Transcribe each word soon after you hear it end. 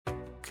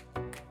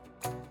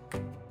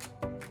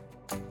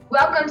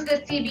Welcome to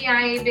the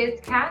CBIA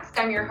Bizcast.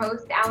 I'm your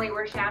host, Ali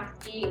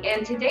Warshawski,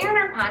 and today on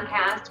our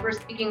podcast, we're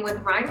speaking with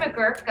Ryan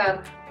McGurk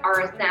of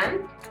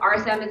RSM.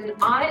 RSM is an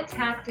audit,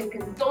 tax, and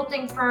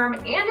consulting firm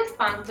and a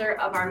sponsor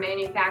of our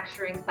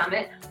Manufacturing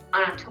Summit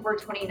on October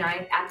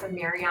 29th at the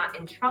Marriott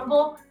in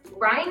Trumbull.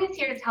 Ryan is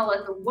here to tell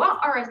us what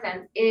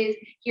RSM is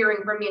hearing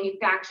from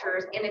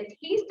manufacturers and a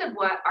taste of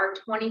what our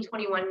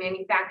 2021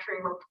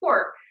 manufacturing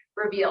report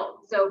revealed.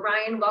 So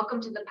Ryan, welcome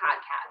to the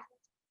podcast.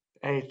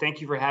 Hey, thank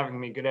you for having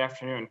me. Good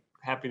afternoon.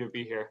 Happy to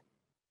be here.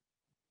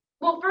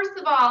 Well, first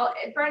of all,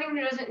 for anyone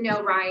who doesn't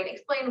know, Ryan,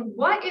 explain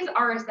what is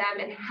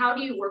RSM and how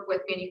do you work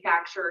with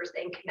manufacturers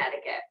in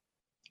Connecticut?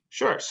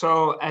 Sure.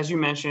 So as you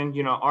mentioned,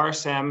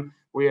 RSM,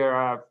 we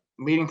are a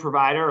leading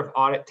provider of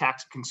audit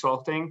tax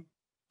consulting,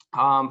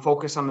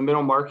 focused on the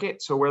middle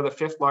market. So we're the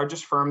fifth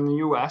largest firm in the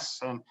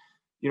US. And,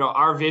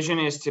 our vision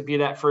is to be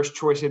that first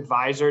choice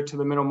advisor to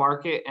the middle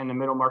market and the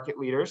middle market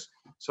leaders.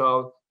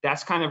 So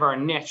that's kind of our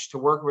niche, to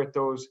work with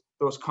those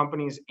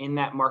companies in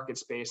that market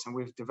space. And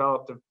we've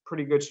developed a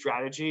pretty good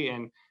strategy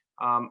and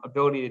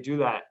ability to do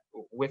that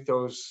with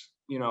those,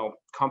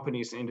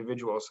 companies and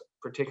individuals,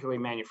 particularly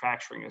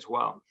manufacturing as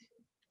well.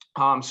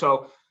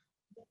 The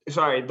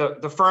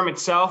firm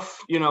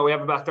itself, we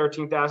have about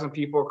 13,000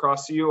 people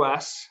across the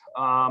US,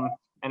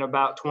 and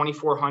about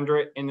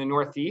 2,400 in the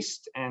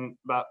Northeast, and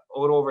about a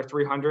little over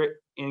 300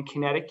 in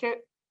Connecticut,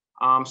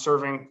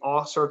 serving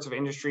all sorts of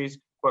industries,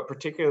 but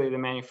particularly the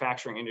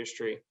manufacturing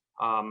industry.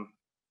 Yeah,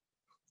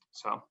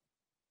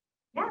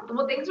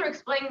 well, thanks for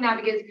explaining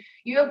that, because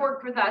you have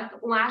worked with us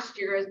last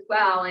year as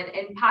well,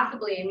 and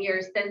possibly in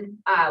years since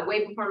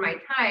way before my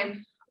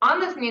time on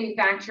this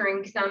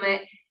manufacturing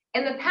summit.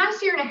 In the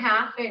past year and a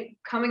half,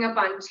 coming up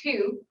on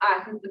two,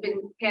 since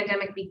the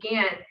pandemic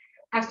began,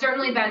 have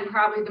certainly been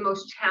probably the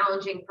most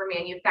challenging for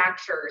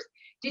manufacturers.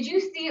 Did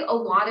you see a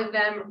lot of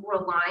them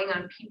relying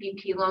on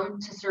PPP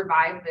loans to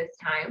survive this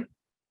time?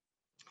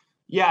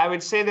 Yeah, I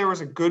would say there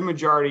was a good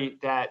majority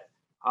that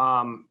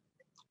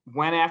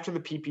went after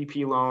the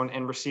PPP loan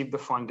and received the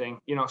funding.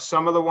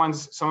 Some of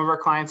our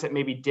clients that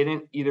maybe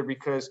didn't, either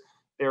because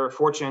they were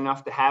fortunate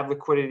enough to have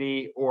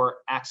liquidity or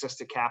access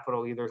to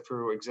capital, either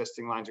through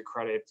existing lines of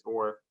credit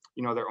or,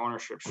 their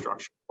ownership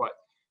structure. But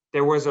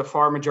there was a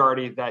far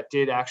majority that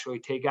did actually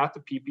take out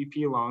the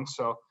PPP loan.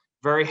 So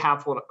very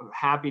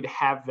happy to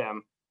have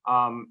them.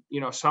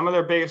 Some of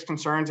their biggest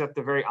concerns at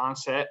the very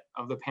onset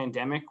of the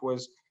pandemic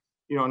was,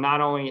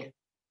 not only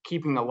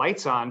keeping the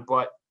lights on,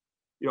 but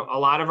a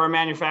lot of our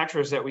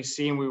manufacturers that we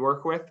see and we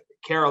work with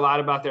care a lot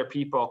about their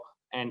people,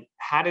 and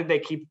how did they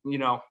keep,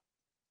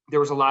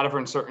 there was a lot of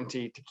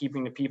uncertainty to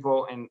keeping the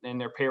people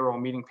and their payroll,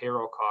 meeting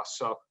payroll costs.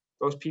 So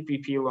those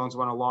PPP loans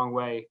went a long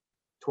way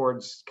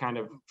towards kind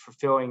of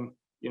fulfilling,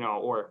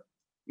 or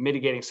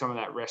mitigating some of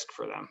that risk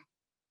for them.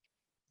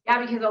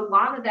 Yeah, because a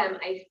lot of them,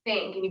 I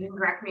think, and you can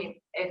correct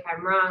me if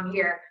I'm wrong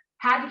here,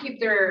 had to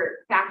keep their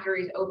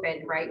factories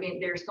open, right? I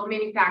mean, they're still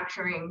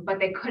manufacturing, but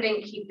they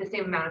couldn't keep the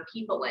same amount of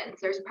people in.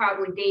 So there's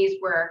probably days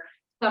where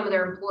some of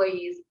their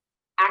employees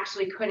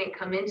actually couldn't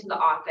come into the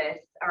office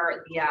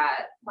or the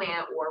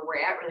plant or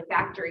wherever, the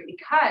factory,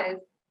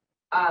 because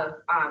of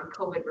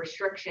COVID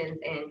restrictions.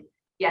 And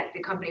yet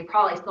the company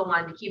probably still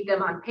wanted to keep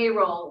them on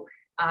payroll,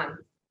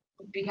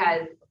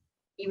 because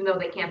even though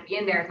they can't be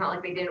in there, it's not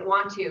like they didn't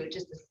want to,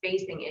 just a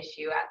spacing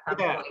issue at some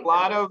point.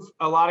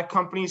 A lot of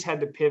companies had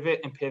to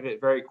pivot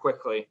very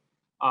quickly.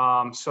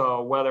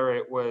 So whether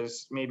it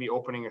was maybe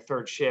opening a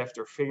third shift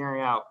or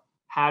figuring out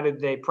how did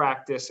they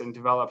practice and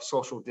develop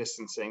social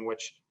distancing,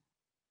 which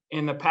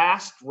in the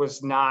past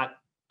was not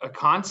a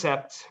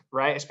concept,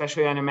 right?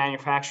 Especially on a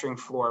manufacturing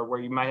floor where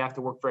you might have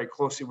to work very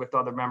closely with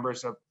other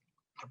members of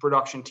the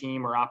production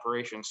team or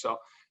operations. So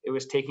it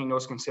was taking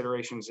those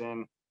considerations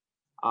in.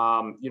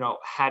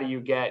 How do you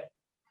get,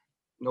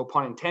 no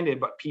pun intended,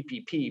 but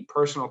PPP,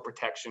 personal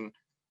protection,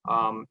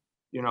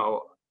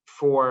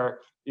 for,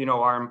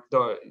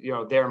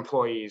 their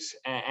employees,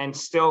 and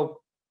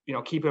still,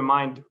 keep in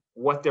mind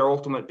what their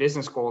ultimate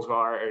business goals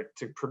are,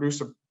 to produce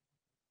a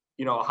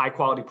high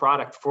quality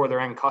product for their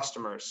end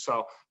customers.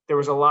 So there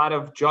was a lot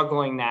of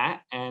juggling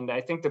that. And I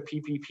think the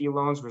PPP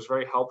loans was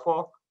very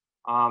helpful.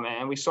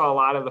 And we saw a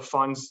lot of the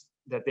funds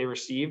that they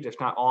received, if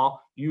not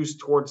all, used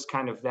towards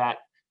kind of that,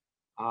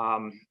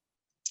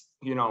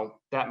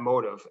 that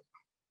motive.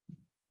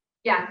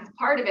 Yeah, because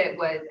part of it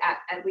was,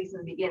 at least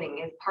in the beginning,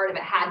 is part of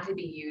it had to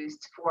be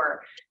used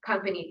for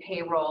company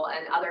payroll,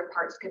 and other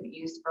parts could be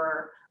used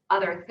for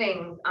other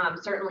things.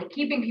 Certainly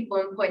keeping people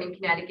employed in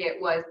Connecticut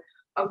was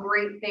a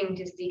great thing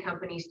to see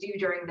companies do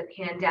during the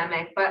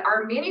pandemic. But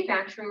our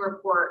manufacturing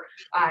report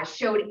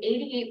showed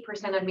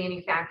 88% of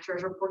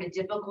manufacturers reported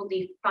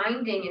difficulty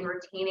finding and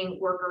retaining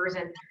workers,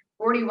 and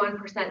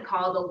 41%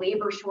 call the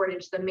labor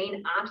shortage the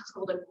main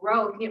obstacle to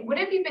growth. What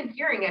have you been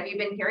hearing? Have you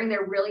been hearing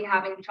they're really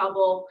having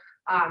trouble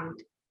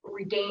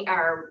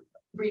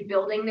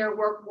rebuilding their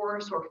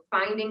workforce or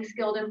finding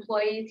skilled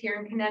employees here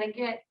in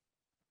Connecticut?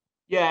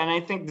 Yeah, and I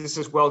think this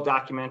is well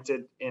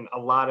documented in a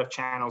lot of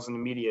channels in the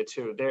media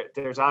too.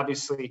 There's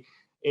obviously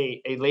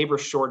a labor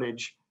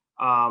shortage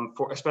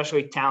for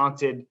especially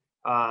talented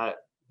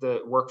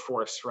the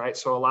workforce, right?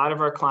 So a lot of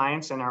our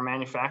clients and our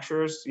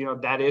manufacturers,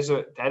 that is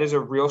a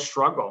real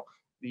struggle,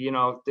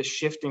 the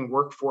shifting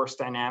workforce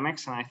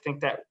dynamics. And I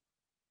think that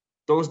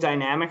those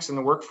dynamics in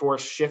the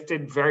workforce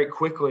shifted very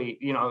quickly,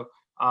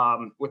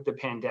 with the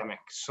pandemic.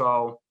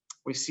 So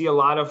we see a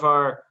lot of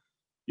our,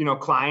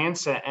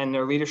 clients and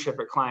their leadership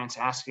at clients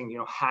asking,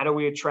 how do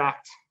we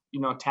attract,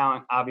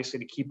 talent, obviously,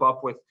 to keep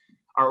up with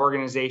our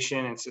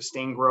organization and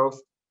sustain growth?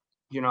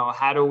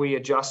 How do we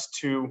adjust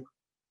to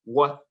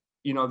what,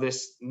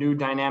 this new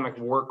dynamic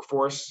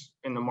workforce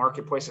in the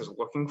marketplace is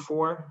looking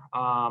for?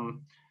 A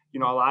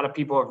lot of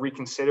people have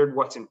reconsidered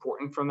what's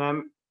important for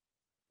them,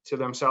 to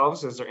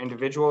themselves as their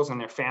individuals and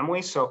their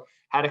families. So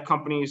how do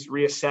companies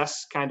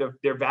reassess kind of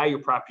their value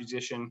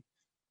proposition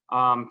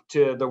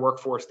to the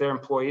workforce, their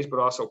employees, but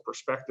also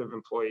prospective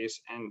employees?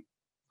 And,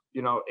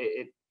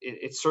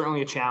 it's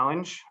certainly a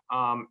challenge.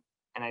 And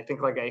I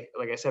think, like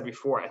I said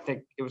before, I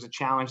think it was a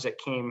challenge that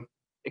came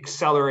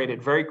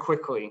accelerated very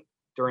quickly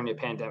during the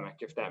pandemic,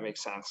 if that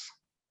makes sense.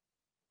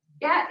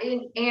 Yeah,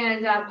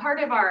 and part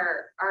of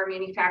our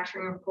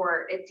manufacturing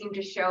report, it seemed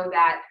to show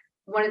that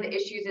one of the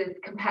issues is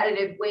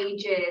competitive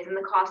wages and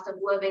the cost of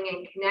living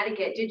in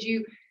Connecticut. Did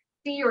you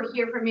see or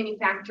hear from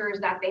manufacturers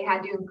that they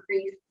had to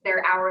increase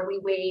their hourly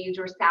wage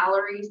or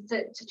salaries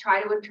to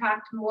try to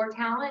attract more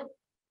talent?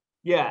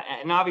 Yeah,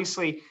 and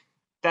obviously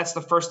that's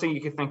the first thing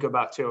you could think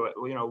about too.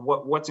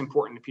 What's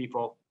important to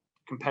people: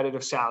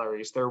 competitive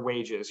salaries, their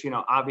wages.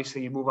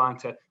 Obviously you move on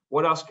to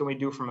what else can we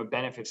do from a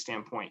benefit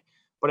standpoint.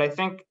 But I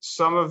think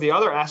some of the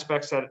other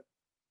aspects that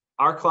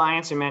our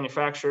clients and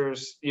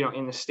manufacturers,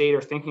 in the state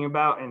are thinking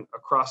about, and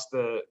across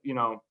the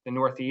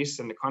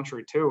Northeast and the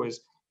country too, is,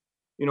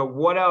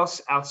 what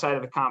else outside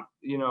of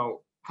the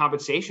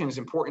compensation is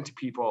important to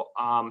people.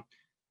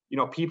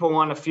 People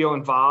want to feel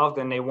involved,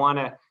 and they want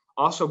to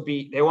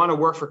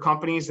work for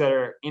companies that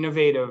are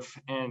innovative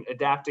and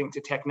adapting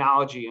to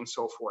technology and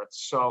so forth.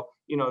 So,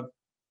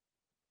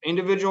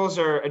 individuals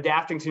are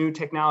adapting to new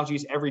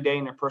technologies every day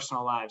in their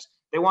personal lives.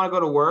 They want to go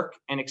to work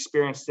and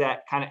experience that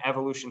kind of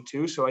evolution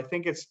too. So I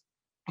think it's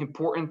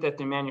important that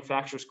the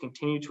manufacturers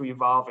continue to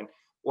evolve. And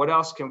what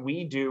else can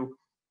we do?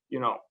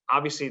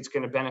 Obviously it's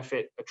going to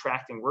benefit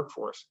attracting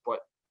workforce, but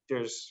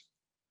there's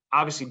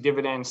obviously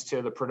dividends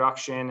to the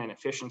production and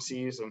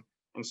efficiencies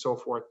and so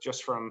forth,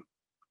 just from,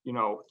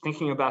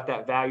 thinking about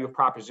that value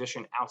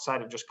proposition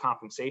outside of just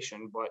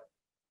compensation, but,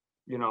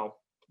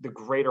 the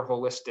greater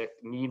holistic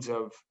needs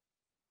of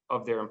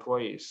their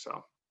employees.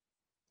 So.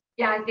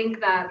 Yeah, I think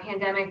the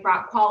pandemic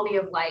brought quality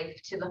of life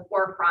to the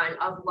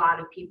forefront of a lot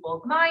of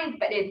people's minds,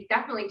 but it's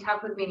definitely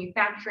tough with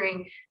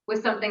manufacturing,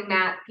 with something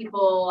that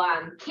people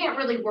can't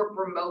really work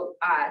remote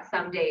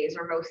some days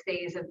or most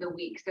days of the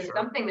week. So Sure.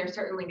 Something they're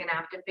certainly going to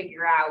have to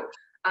figure out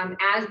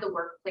as the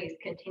workplace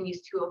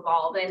continues to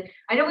evolve. And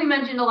I know we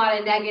mentioned a lot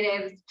of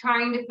negatives,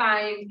 trying to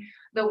find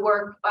the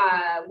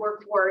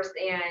workforce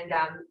and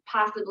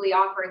possibly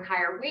offering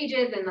higher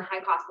wages and the high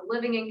cost of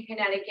living in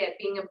Connecticut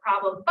being a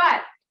problem,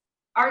 but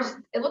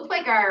it looks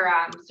like our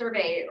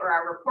survey or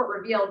our report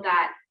revealed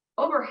that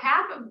over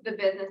half of the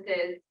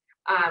businesses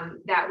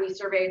that we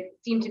surveyed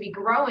seem to be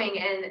growing,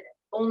 and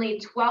only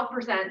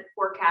 12%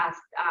 forecast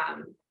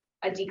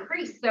a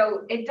decrease.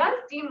 So it does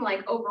seem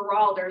like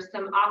overall there's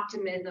some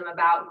optimism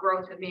about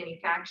growth of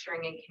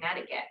manufacturing in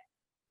Connecticut.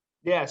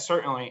 Yeah,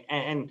 certainly.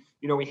 And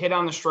we hit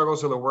on the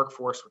struggles of the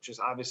workforce, which is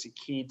obviously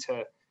key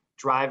to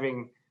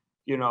driving,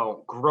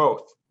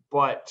 growth.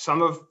 But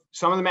some of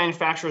the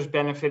manufacturers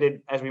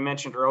benefited, as we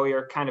mentioned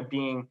earlier, kind of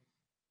being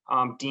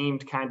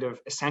deemed kind of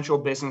essential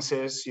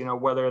businesses,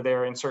 whether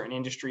they're in certain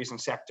industries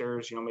and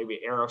sectors, maybe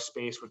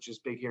aerospace, which is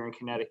big here in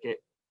Connecticut.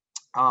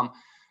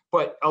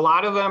 But a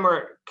lot of them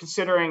are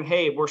considering,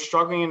 hey, we're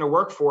struggling in the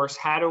workforce.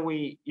 How do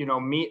we,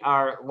 meet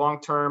our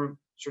long-term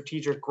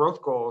strategic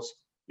growth goals,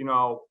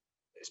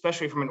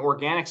 especially from an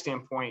organic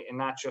standpoint and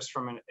not just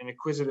from an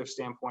acquisitive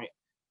standpoint.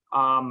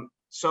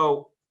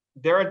 So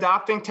they're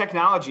adopting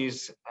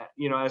technologies,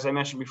 as I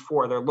mentioned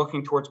before. They're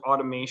looking towards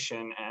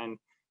automation and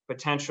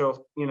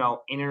potential,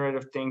 Internet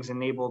of Things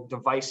enabled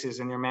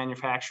devices in their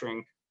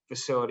manufacturing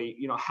facility.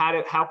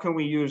 How can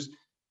we use,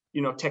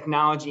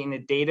 technology and the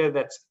data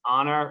that's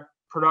on our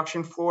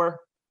production floor?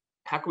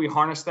 How can we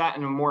harness that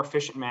in a more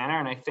efficient manner?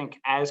 And I think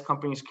as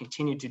companies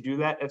continue to do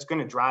that, it's going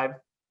to drive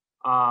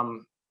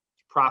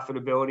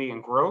profitability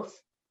and growth.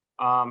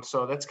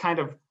 So that's kind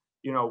of,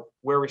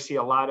 where we see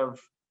a lot of,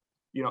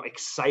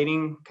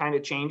 exciting kind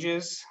of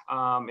changes.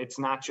 It's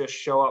not just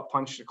show up,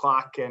 punch the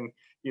clock, and,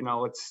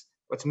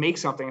 let's make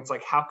something. It's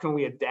like, how can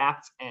we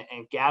adapt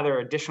and gather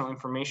additional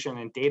information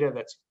and data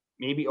that's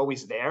maybe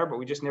always there, but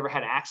we just never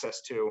had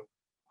access to,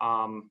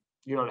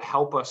 to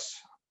help us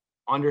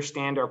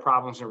understand our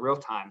problems in real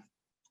time.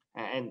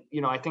 And,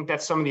 I think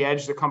that's some of the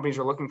edge that companies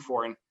are looking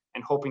for and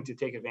hoping to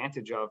take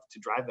advantage of to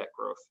drive that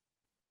growth.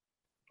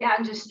 Yeah,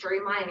 and just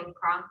streamlining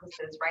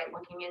processes, right?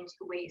 Looking into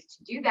ways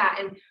to do that.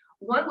 And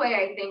one way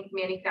I think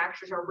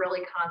manufacturers are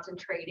really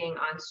concentrating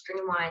on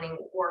streamlining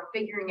or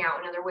figuring out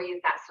another way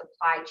is that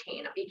supply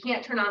chain. You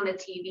can't turn on the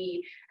TV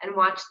and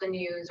watch the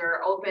news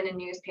or open a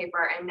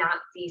newspaper and not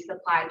see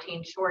supply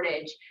chain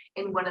shortage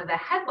in one of the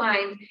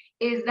headlines.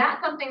 Is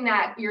that something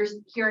that you're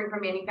hearing from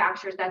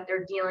manufacturers that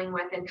they're dealing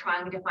with and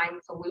trying to find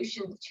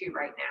solutions to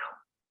right now?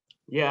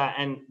 Yeah,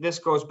 and this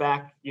goes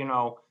back,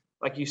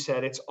 like you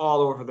said, it's all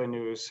over the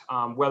news,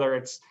 whether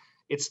it's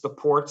the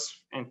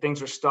ports and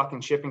things are stuck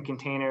in shipping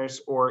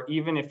containers, or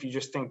even if you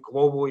just think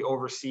globally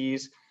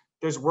overseas,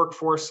 there's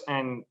workforce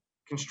and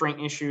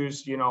constraint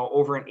issues,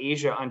 over in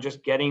Asia on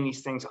just getting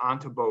these things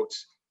onto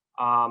boats.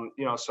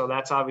 So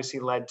that's obviously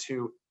led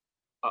to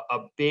a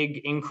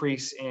big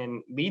increase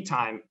in lead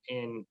time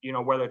in,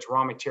 whether it's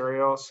raw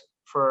materials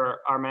for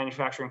our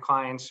manufacturing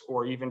clients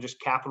or even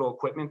just capital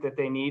equipment that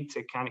they need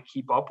to kind of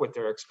keep up with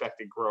their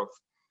expected growth.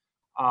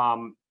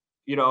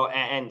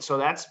 And so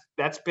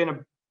that's been a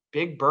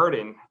big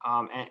burden.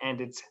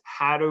 And it's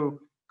how do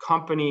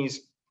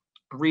companies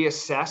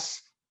reassess,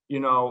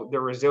 the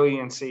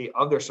resiliency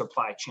of their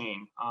supply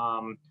chain?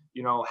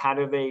 How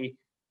do they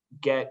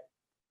get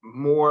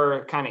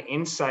more kind of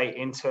insight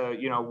into,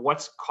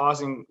 what's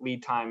causing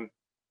lead time,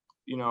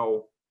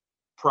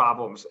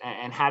 problems,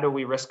 and how do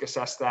we risk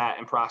assess that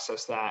and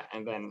process that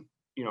and then,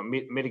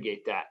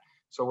 mitigate that?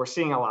 So we're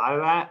seeing a lot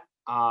of that,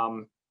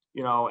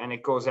 and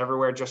it goes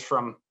everywhere, just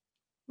from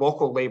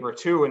local labor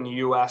too in the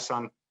US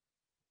on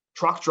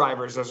truck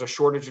drivers. There's a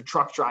shortage of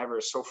truck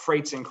drivers, so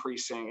freight's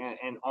increasing,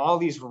 and all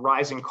these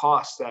rising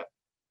costs that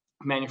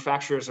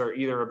manufacturers are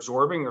either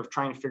absorbing or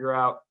trying to figure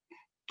out,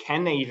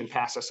 can they even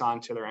pass this on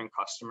to their end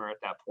customer at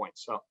that point?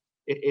 So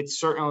it's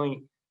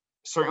certainly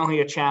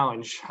a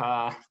challenge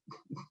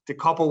to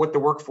couple with the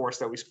workforce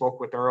that we spoke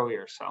with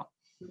earlier. So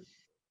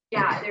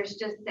yeah, there's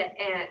just that.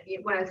 And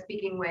when I was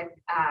speaking with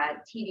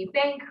TD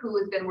Bank, who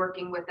has been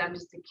working with them to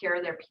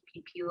secure their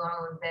PPP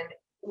loans, and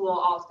will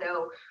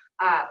also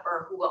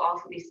or who will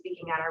also be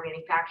speaking at our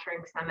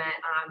manufacturing summit,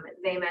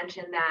 they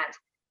mentioned that,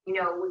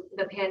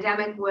 the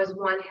pandemic was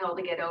one hill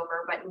to get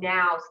over, but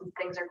now since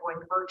things are going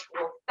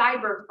virtual,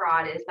 cyber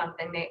fraud is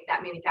something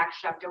that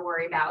manufacturers have to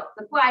worry about,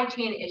 supply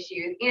chain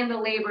issues and the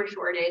labor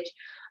shortage.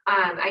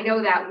 I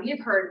know that we've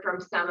heard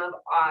from some of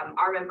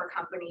our member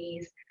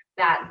companies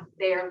that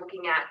they are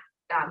looking at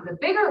the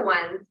bigger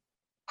ones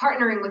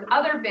partnering with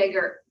other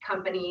bigger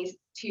companies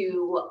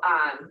to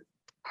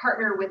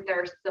partner with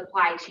their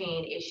supply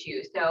chain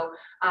issues. So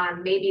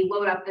maybe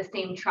load up the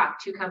same truck,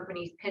 two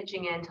companies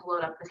pitching in to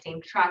load up the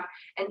same truck,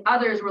 and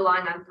others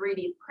relying on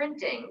 3D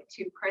printing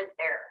to print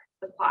their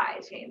supply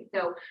chain.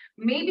 So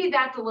maybe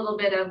that's a little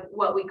bit of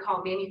what we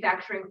call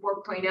manufacturing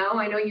 4.0.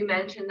 I know you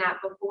mentioned that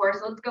before.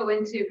 So let's go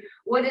into,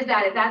 what is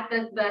that? Is that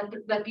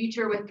the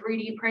future with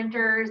 3D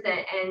printers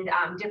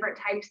and different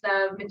types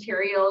of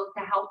materials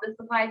to help the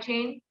supply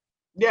chain?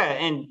 Yeah,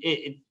 and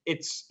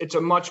it's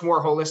a much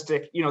more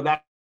holistic,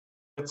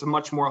 it's a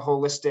much more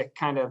holistic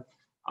kind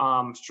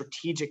of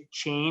strategic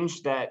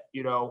change that,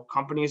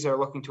 companies are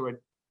looking to,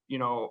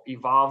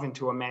 evolve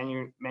into a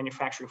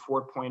manufacturing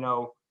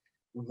 4.0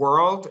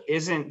 world.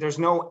 There's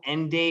no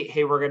end date.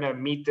 Hey, we're going to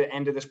meet the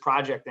end of this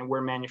project and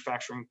we're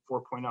manufacturing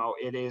 4.0.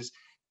 It is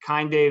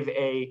kind of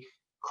a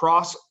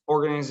cross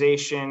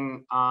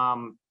organization,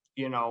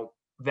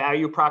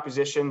 value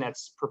proposition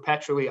that's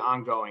perpetually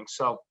ongoing.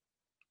 So,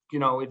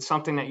 it's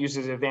something that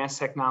uses advanced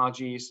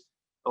technologies,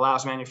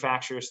 allows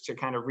manufacturers to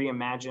kind of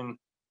reimagine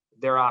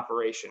their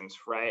operations,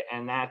 right?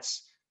 And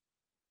that's,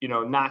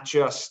 not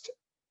just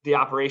the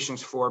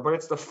operations floor, but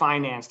it's the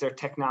finance, their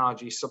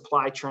technology,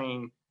 supply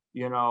chain,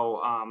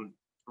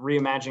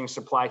 reimagining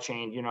supply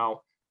chain,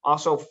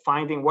 also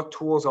finding what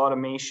tools,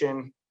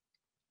 automation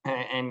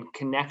and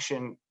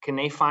connection can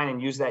they find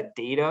and use that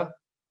data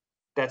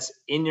that's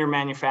in your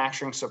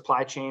manufacturing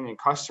supply chain and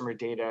customer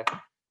data,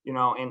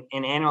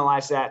 and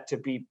analyze that to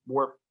be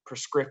more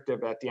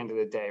prescriptive at the end of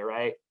the day,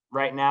 right?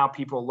 Right now,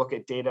 people look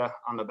at data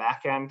on the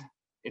back end.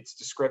 It's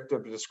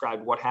descriptive to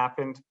describe what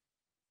happened.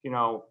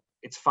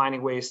 It's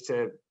finding ways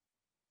to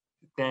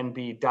then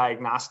be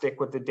diagnostic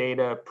with the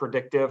data,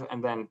 predictive,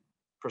 and then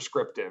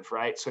prescriptive,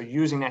 right? So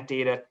using that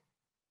data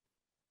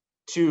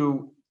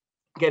to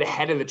get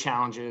ahead of the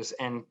challenges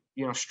and,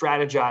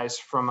 strategize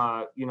from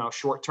a,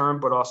 short-term,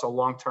 but also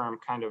long-term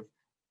kind of,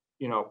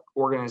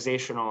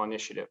 organizational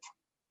initiative.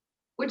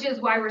 Which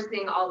is why we're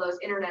seeing all those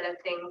Internet of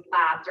Things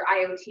labs or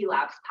IoT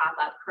labs pop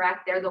up,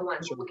 correct? They're the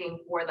ones looking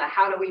for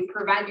how do we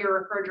prevent your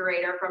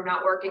refrigerator from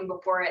not working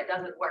before it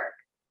doesn't work?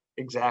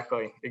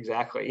 Exactly.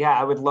 Yeah,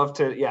 I would love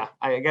to. Yeah,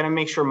 I got to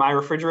make sure my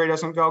refrigerator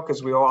doesn't go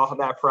because we all have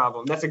that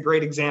problem. That's a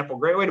great example.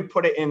 Great way to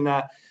put it in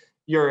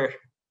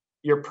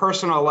your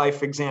personal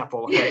life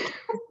example. Right?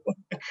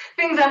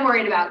 Things I'm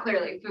worried about,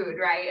 clearly food,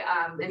 right?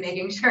 And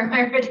making sure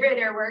my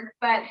refrigerator works.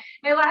 But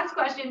my last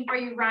question for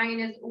you, Ryan,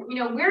 is,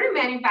 where do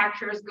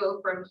manufacturers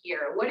go from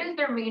here? What is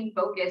their main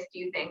focus, do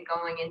you think,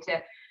 going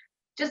into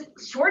just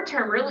short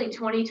term, really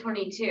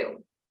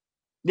 2022?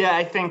 Yeah,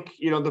 I think,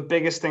 the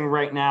biggest thing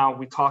right now,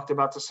 we talked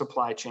about the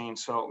supply chain.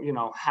 So,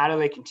 how do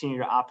they continue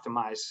to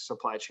optimize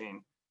supply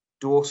chain?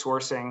 Dual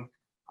sourcing,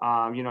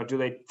 Do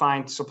they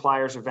find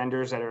suppliers or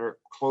vendors that are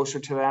closer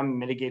to them,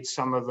 mitigate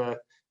some of the,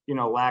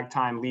 lag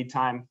time, lead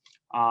time,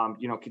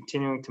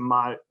 continuing to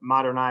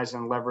modernize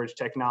and leverage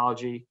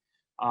technology,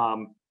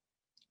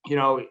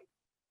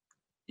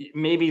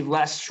 maybe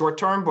less short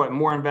term, but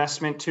more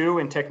investment too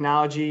in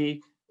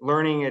technology,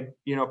 learning,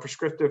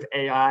 prescriptive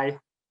AI,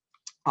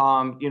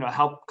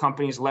 help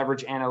companies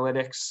leverage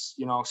analytics,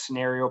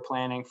 scenario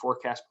planning,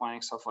 forecast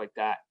planning, stuff like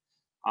that.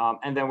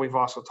 And then we've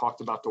also talked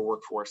about the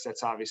workforce.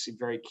 That's obviously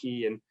very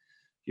key. And,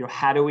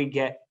 how do we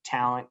get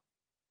talent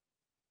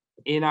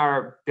in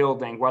our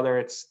building, whether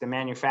it's the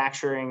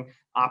manufacturing,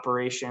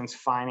 operations,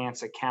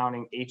 finance,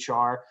 accounting,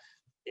 HR,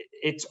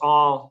 it's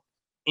all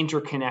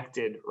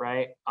interconnected,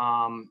 right?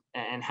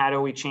 And how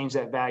do we change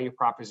that value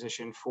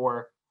proposition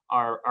for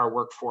our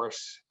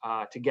workforce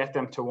to get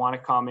them to want to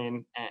come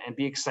in and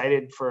be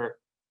excited for,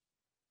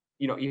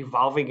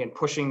 evolving and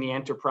pushing the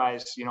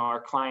enterprise, our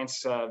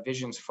clients'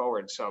 visions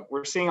forward. So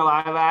we're seeing a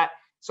lot of that.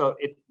 So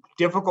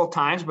difficult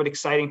times, but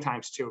exciting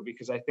times too,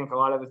 because I think a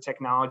lot of the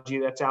technology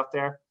that's out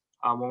there,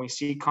 when we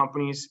see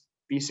companies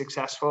be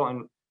successful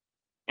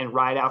and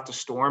ride out the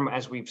storm,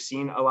 as we've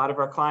seen a lot of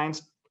our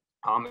clients,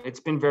 it's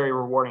been very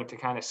rewarding to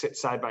kind of sit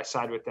side by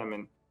side with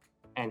them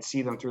and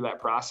see them through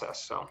that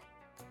process. So.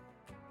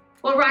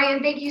 Well,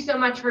 Ryan, thank you so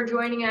much for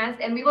joining us,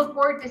 and we look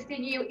forward to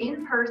seeing you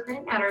in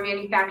person at our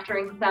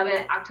Manufacturing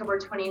Summit, October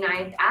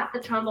 29th at the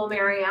Trumbull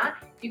Marriott.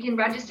 You can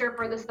register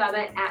for the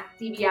summit at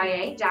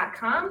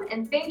cbia.com,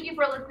 and thank you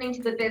for listening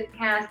to the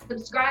Bizcast.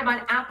 Subscribe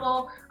on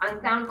Apple, on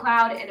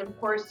SoundCloud, and of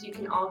course, you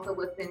can also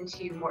listen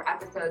to more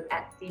episodes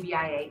at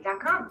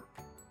cbia.com.